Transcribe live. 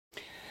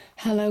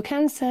Hello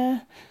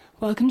Cancer,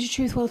 welcome to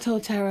Truth Well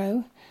Told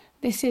Tarot.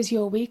 This is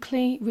your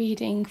weekly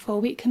reading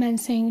for week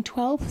commencing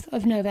 12th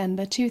of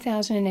November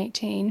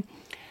 2018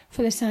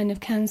 for the sign of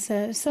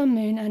Cancer, Sun,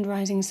 Moon and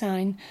Rising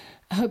sign.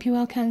 I hope you're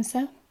well,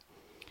 Cancer.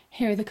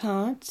 Here are the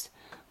cards.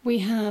 We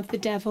have the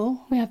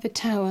Devil, we have the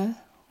Tower,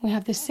 we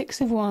have the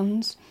Six of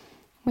Wands,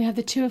 we have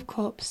the Two of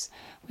Cups,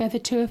 we have the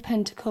Two of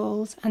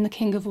Pentacles and the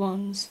King of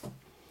Wands.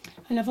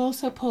 And I've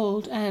also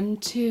pulled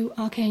two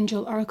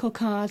Archangel Oracle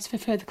cards for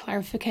further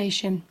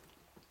clarification.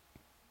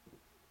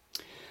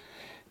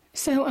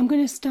 So I'm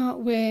going to start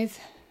with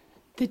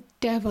the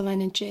Devil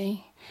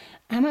energy.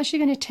 I'm actually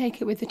going to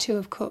take it with the Two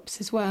of Cups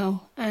as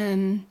well,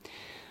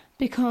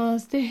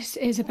 because this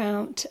is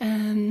about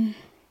being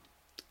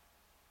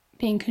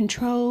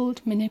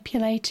controlled,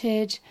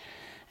 manipulated,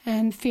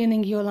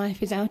 feeling your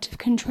life is out of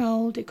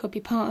control. It could be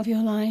part of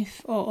your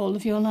life or all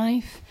of your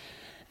life.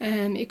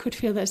 It could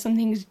feel that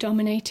something's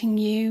dominating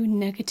you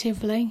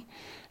negatively,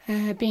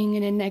 being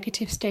in a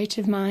negative state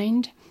of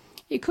mind.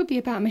 It could be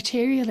about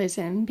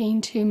materialism,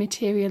 being too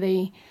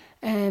materially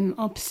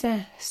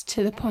obsessed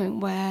to the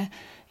point where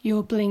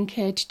you're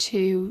blinkered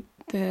to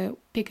the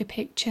bigger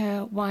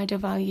picture, wider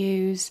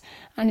values,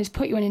 and it's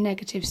put you in a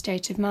negative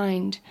state of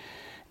mind.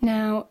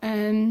 Now,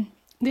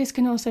 this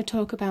can also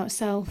talk about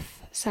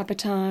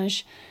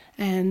self-sabotage,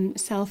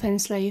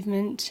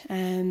 self-enslavement.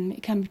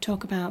 It can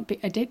talk about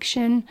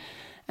addiction.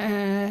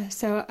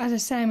 So, as I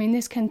say,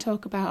 this can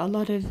talk about a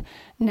lot of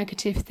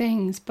negative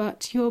things,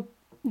 but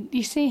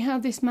you see how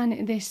this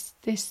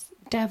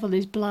devil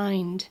is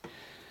blind.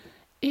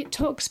 It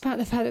talks about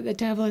the fact that the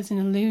devil is an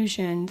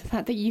illusion, the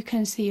fact that you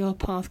can see your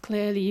path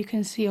clearly, you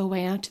can see your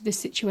way out of this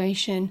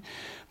situation.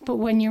 But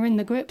when you're in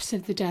the grips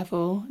of the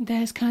devil,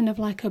 there's kind of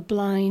like a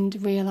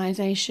blind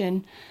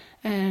realization,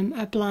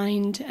 a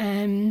blind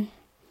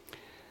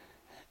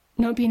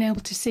not being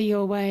able to see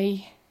your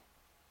way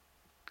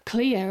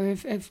clear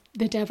of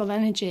the devil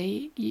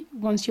energy.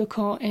 Once you're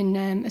caught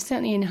in,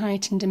 certainly in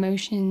heightened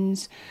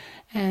emotions,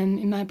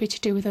 it might be to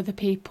do with other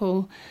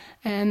people.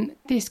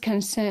 This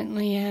can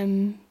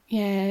certainly,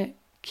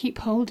 keep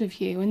hold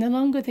of you. And the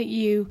longer that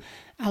you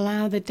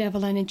allow the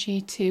devil energy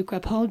to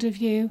grab hold of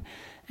you,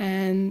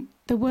 the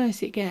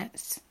worse it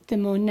gets. The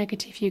more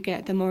negative you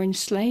get, the more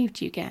enslaved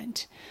you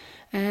get.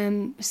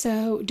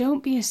 So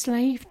don't be a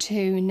slave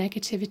to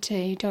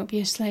negativity. Don't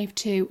be a slave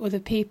to other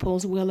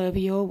people's will over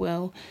your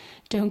will.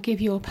 Don't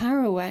give your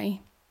power away.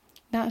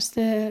 That's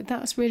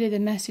really the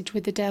message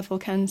with the devil,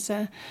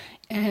 Cancer.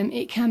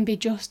 It can be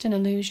just an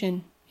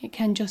illusion. It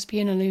can just be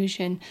an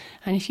illusion.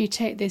 And if you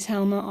take this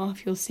helmet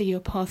off, you'll see your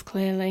path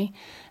clearly.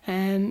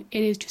 It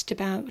is just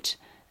about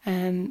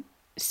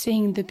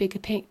seeing the bigger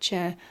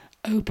picture,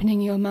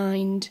 opening your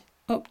mind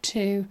up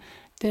to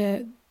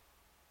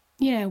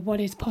what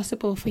is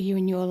possible for you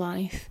in your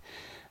life,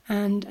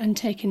 and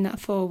taking that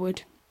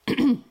forward.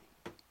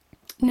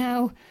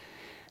 Now,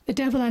 the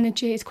devil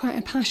energy is quite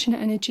a passionate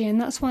energy, and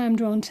that's why I'm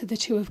drawn to the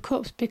Two of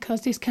Cups,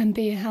 because this can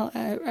be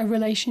a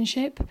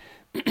relationship.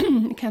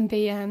 It can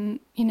be, a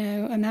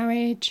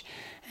marriage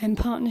and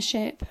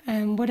partnership,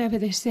 whatever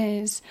this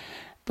is.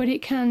 But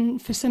it can,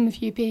 for some of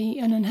you, be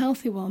an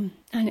unhealthy one,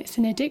 and it's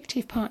an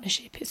addictive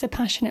partnership. It's a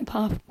passionate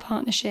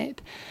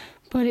partnership,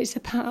 but it's a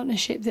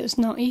partnership that's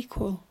not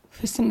equal.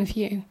 For some of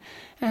you,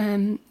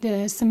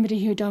 there's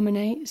somebody who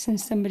dominates and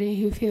somebody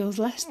who feels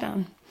less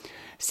than.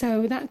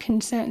 So that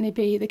can certainly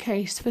be the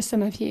case for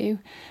some of you.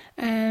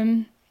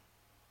 But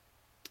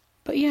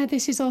yeah,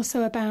 this is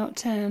also about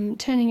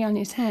turning on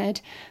its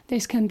head.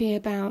 This can be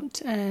about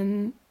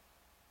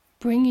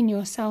bringing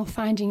yourself,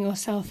 finding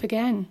yourself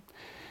again.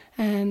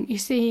 You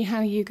see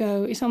how you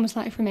go, it's almost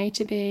like from A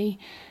to B,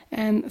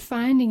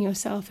 finding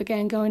yourself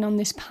again, going on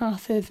this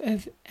path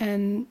of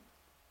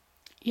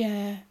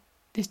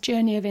this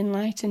journey of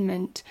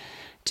enlightenment,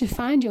 to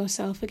find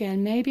yourself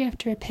again. Maybe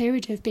after a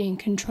period of being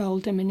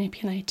controlled and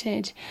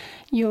manipulated,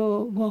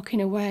 you're walking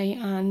away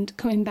and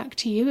coming back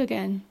to you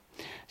again.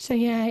 So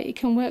yeah, it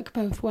can work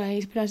both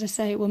ways, but as I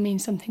say, it will mean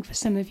something for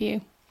some of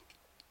you.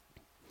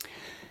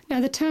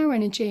 Now, the Tower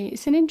energy,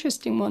 it's an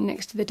interesting one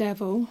next to the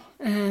devil,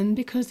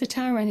 because the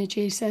Tower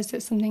energy says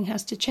that something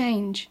has to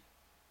change.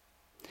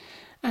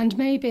 And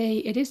maybe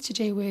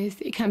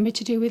it can be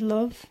to do with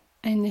love.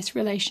 In this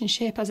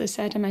relationship, as I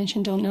said, I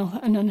mentioned an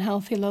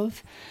unhealthy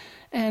love.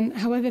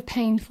 However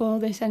painful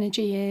this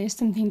energy is,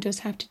 something does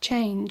have to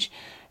change.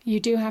 You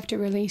do have to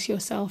release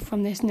yourself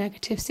from this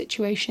negative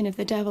situation of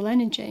the devil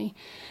energy.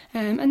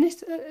 And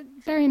this,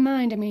 bear in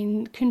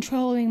mind,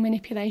 controlling,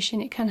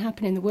 manipulation, it can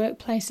happen in the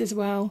workplace as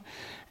well.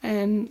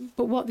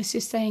 But what this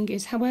is saying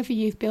is, however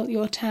you've built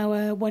your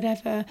tower,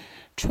 whatever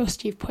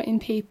trust you've put in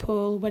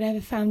people, whatever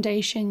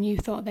foundation you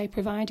thought they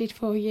provided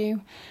for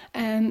you,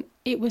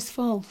 it was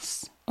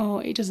false,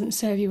 or it doesn't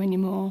serve you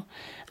anymore.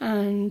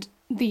 And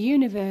the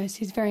universe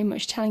is very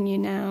much telling you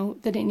now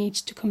that it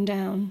needs to come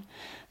down.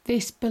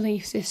 This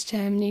belief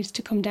system needs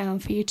to come down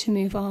for you to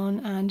move on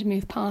and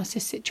move past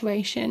this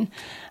situation.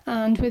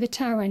 And with the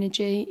Tower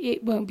energy,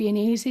 it won't be an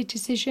easy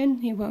decision.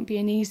 It won't be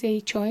an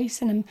easy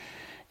choice. And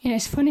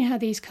It's funny how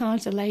these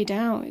cards are laid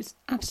out. It's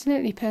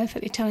absolutely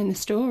perfectly telling the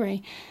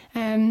story.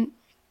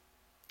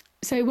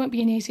 So it won't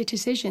be an easy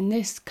decision.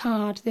 This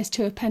card, this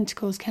Two of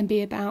Pentacles, can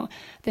be about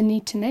the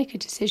need to make a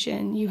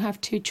decision. You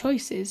have two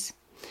choices.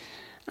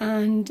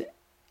 And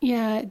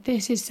yeah,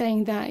 this is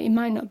saying that it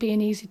might not be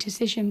an easy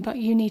decision, but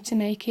you need to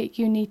make it.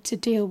 You need to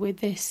deal with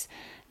this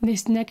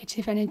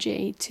negative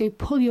energy to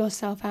pull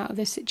yourself out of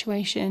this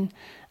situation.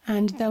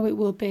 And though it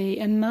will be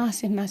a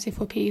massive, massive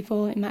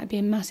upheaval, it might be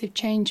a massive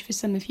change for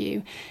some of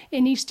you,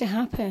 it needs to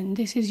happen.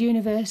 This is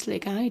universally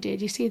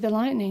guided. You see the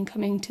lightning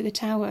coming to the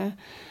tower.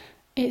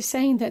 It's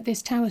saying that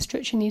this tower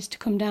structure needs to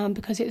come down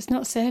because it's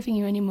not serving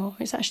you anymore.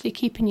 It's actually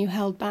keeping you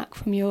held back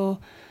from your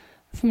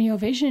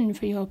vision,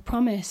 from your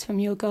promise, from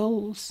your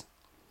goals.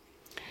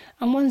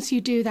 And once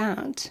you do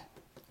that,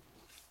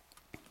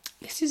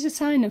 this is a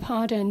sign of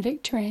hard-earned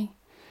victory.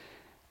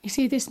 You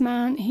see, this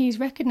man, he's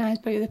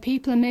recognised by other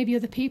people, and maybe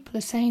other people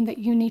are saying that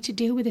you need to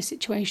deal with the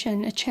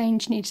situation. A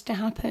change needs to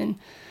happen.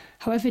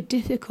 However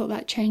difficult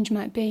that change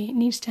might be, it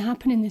needs to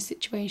happen in this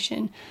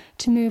situation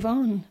to move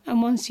on.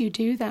 And once you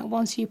do that,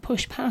 once you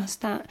push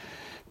past that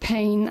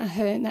pain, that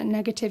hurt, that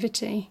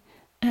negativity,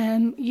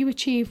 you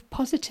achieve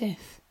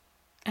positive,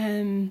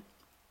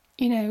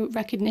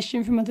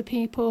 recognition from other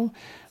people,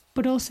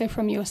 but also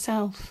from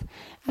yourself.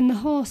 And the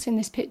horse in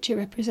this picture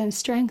represents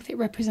strength, it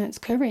represents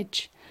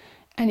courage,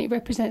 and it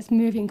represents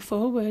moving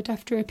forward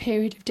after a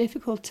period of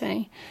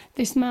difficulty.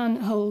 This man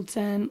holds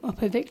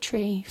up a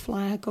victory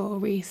flag or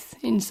wreath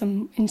in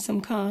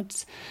some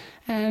cards,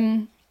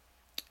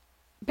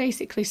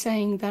 basically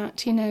saying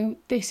that,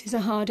 this is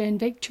a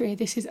hard-earned victory.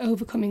 This is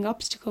overcoming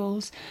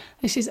obstacles.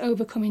 This is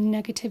overcoming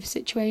negative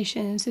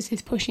situations. This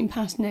is pushing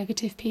past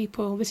negative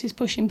people. This is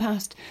pushing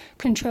past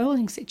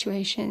controlling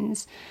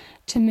situations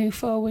to move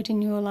forward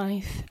in your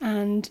life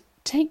and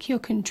take your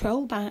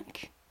control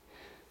back.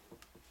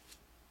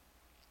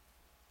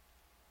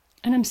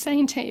 And I'm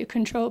saying take your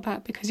control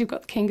back because you've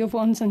got the King of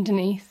Wands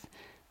underneath.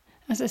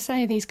 As I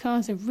say, these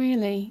cards are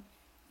really,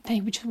 they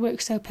just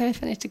work so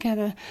perfectly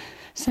together.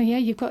 So yeah,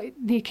 you've got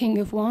the King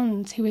of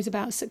Wands, who is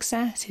about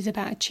success, he's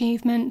about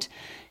achievement,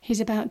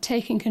 he's about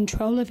taking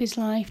control of his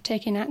life,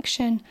 taking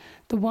action.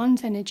 The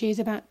Wands energy is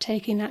about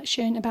taking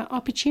action, about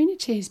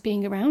opportunities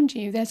being around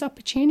you. There's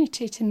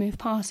opportunity to move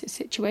past this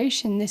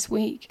situation this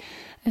week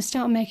and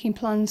start making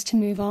plans to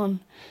move on.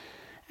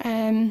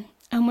 And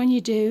when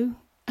you do,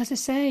 as I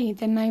say,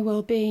 there may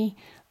well be,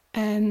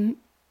 a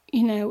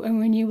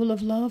renewal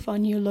of love or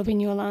new love in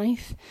your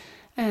life.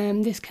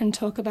 This can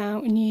talk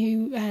about a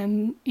new,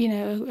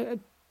 a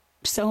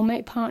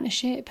soulmate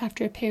partnership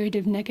after a period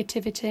of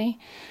negativity.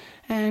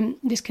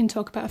 This can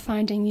talk about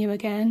finding you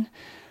again.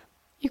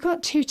 You've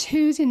got two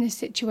twos in this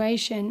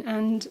situation,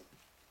 and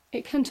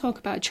it can talk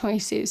about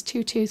choices.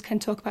 Two twos can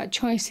talk about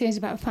choices,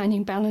 about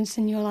finding balance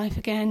in your life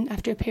again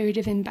after a period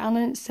of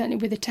imbalance. Certainly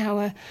with the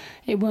Tower,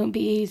 it won't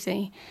be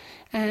easy.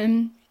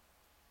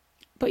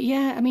 But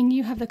yeah,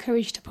 you have the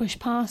courage to push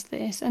past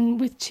this. And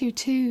with two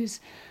twos,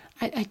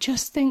 I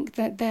just think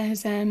that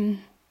there's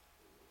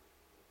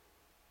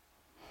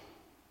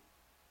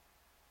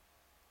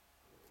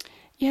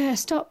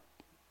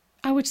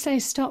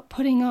stop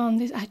putting on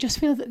this. I just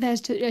feel that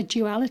there's a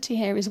duality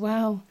here as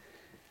well.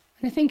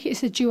 And I think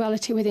it's a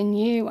duality within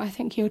you. I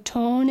think you're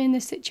torn in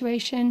this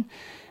situation.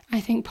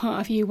 I think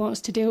part of you wants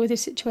to deal with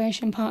this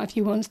situation, part of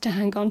you wants to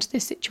hang on to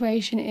this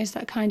situation. It is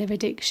that kind of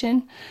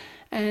addiction.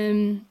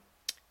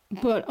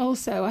 But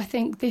also, I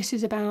think this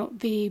is about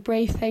the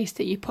brave face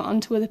that you put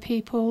onto other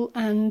people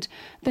and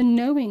the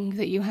knowing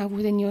that you have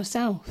within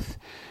yourself.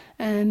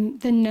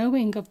 The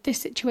knowing of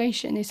this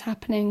situation is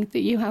happening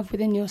that you have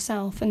within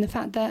yourself, and the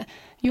fact that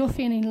you're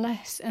feeling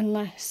less and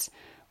less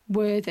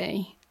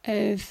worthy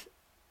of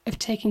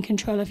taking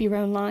control of your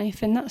own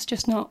life, and that's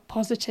just not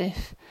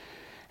positive.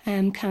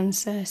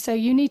 Cancer. So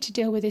you need to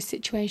deal with this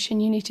situation.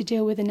 You need to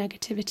deal with the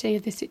negativity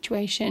of the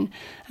situation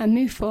and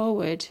move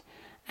forward.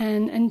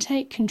 And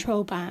take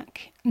control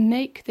back,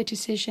 make the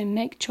decision,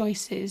 make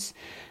choices,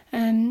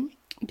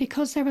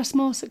 because there are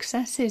small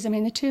successes.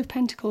 The Two of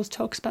Pentacles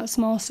talks about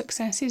small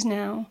successes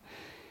now.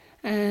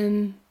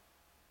 This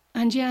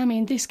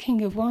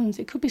King of Wands,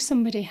 it could be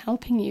somebody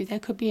helping you. There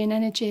could be an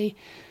energy,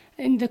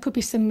 and there could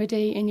be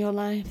somebody in your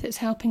life that's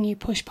helping you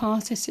push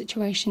past a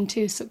situation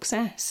to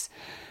success.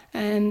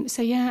 As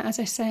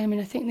I say,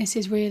 I think this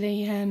is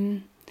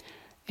really...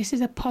 This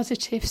is a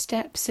positive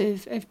steps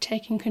of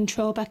taking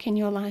control back in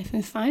your life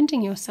and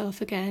finding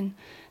yourself again.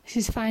 This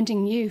is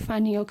finding you,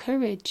 finding your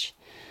courage,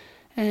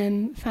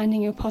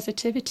 finding your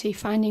positivity,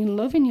 finding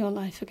love in your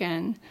life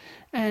again,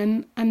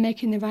 and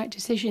making the right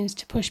decisions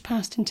to push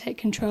past and take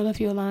control of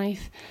your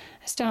life,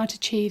 start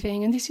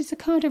achieving. And this is a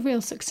card of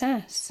real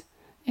success.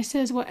 It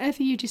says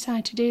whatever you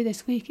decide to do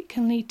this week, it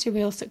can lead to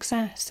real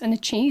success and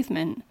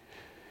achievement,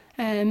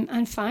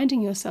 and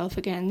finding yourself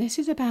again. This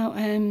is about...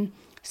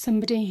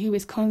 somebody who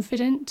is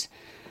confident,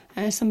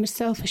 somebody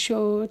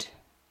self-assured,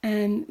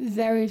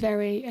 very,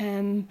 very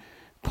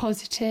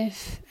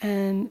positive,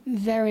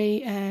 very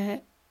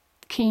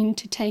keen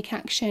to take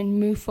action,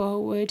 move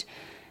forward,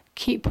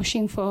 keep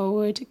pushing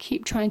forward,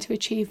 keep trying to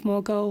achieve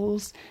more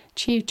goals.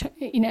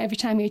 Every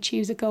time you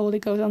achieve a goal, it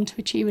goes on to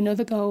achieve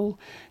another goal.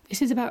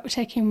 This is about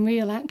taking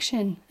real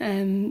action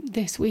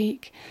this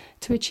week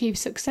to achieve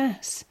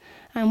success.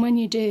 And when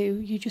you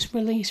do, you just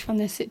release from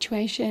this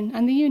situation.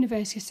 And the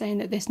universe is saying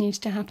that this needs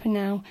to happen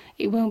now.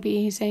 It won't be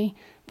easy,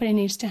 but it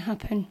needs to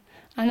happen.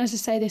 And as I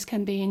say, this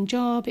can be in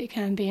job, it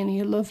can be in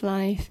your love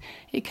life,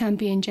 it can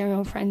be in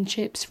general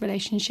friendships,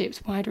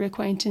 relationships, wider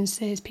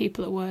acquaintances,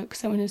 people at work,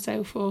 so on and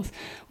so forth.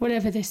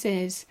 Whatever this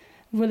is,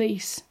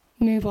 release,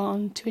 move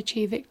on to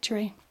achieve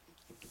victory.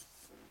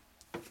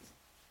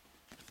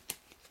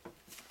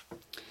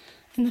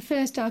 And the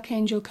first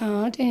Archangel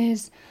card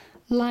is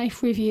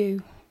Life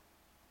Review.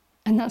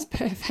 And that's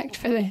perfect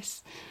for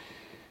this.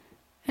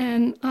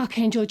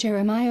 Archangel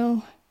Jeremiah,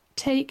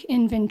 take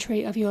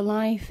inventory of your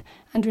life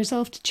and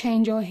resolve to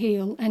change or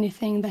heal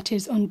anything that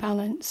is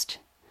unbalanced.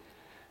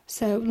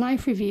 So,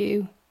 Life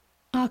Review,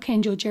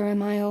 Archangel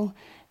Jeremiah,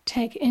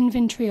 take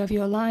inventory of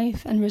your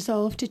life and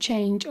resolve to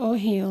change or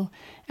heal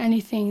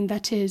anything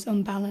that is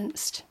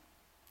unbalanced.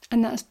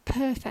 And that's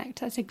perfect.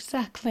 That's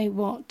exactly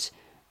what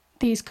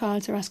these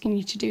cards are asking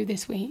you to do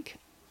this week.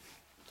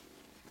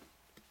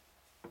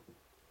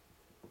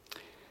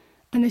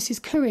 And this is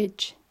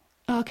Courage,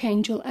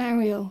 Archangel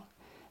Ariel.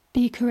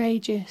 Be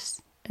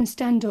courageous and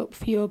stand up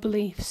for your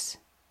beliefs.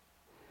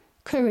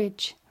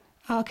 Courage,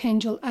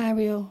 Archangel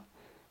Ariel.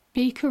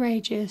 Be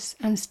courageous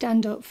and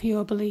stand up for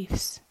your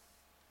beliefs.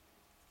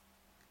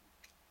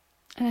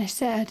 And I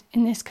said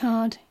in this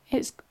card,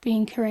 it's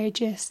being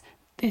courageous.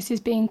 This is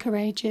being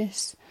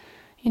courageous,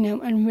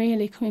 and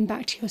really coming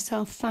back to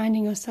yourself,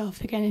 finding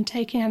yourself again and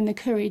having the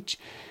courage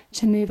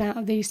to move out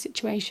of these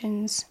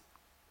situations.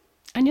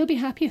 And you'll be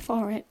happier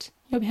for it.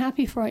 You'll be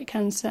happy for it,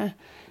 Cancer.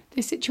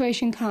 This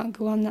situation can't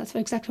go on. That's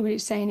exactly what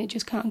it's saying. It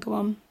just can't go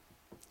on.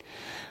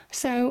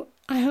 So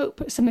I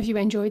hope some of you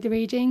enjoyed the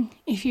reading.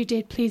 If you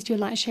did, please do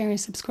like, share and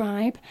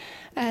subscribe.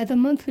 The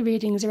monthly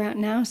readings are out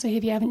now, so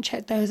if you haven't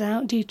checked those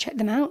out, do check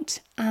them out.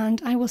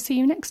 And I will see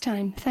you next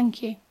time.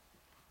 Thank you.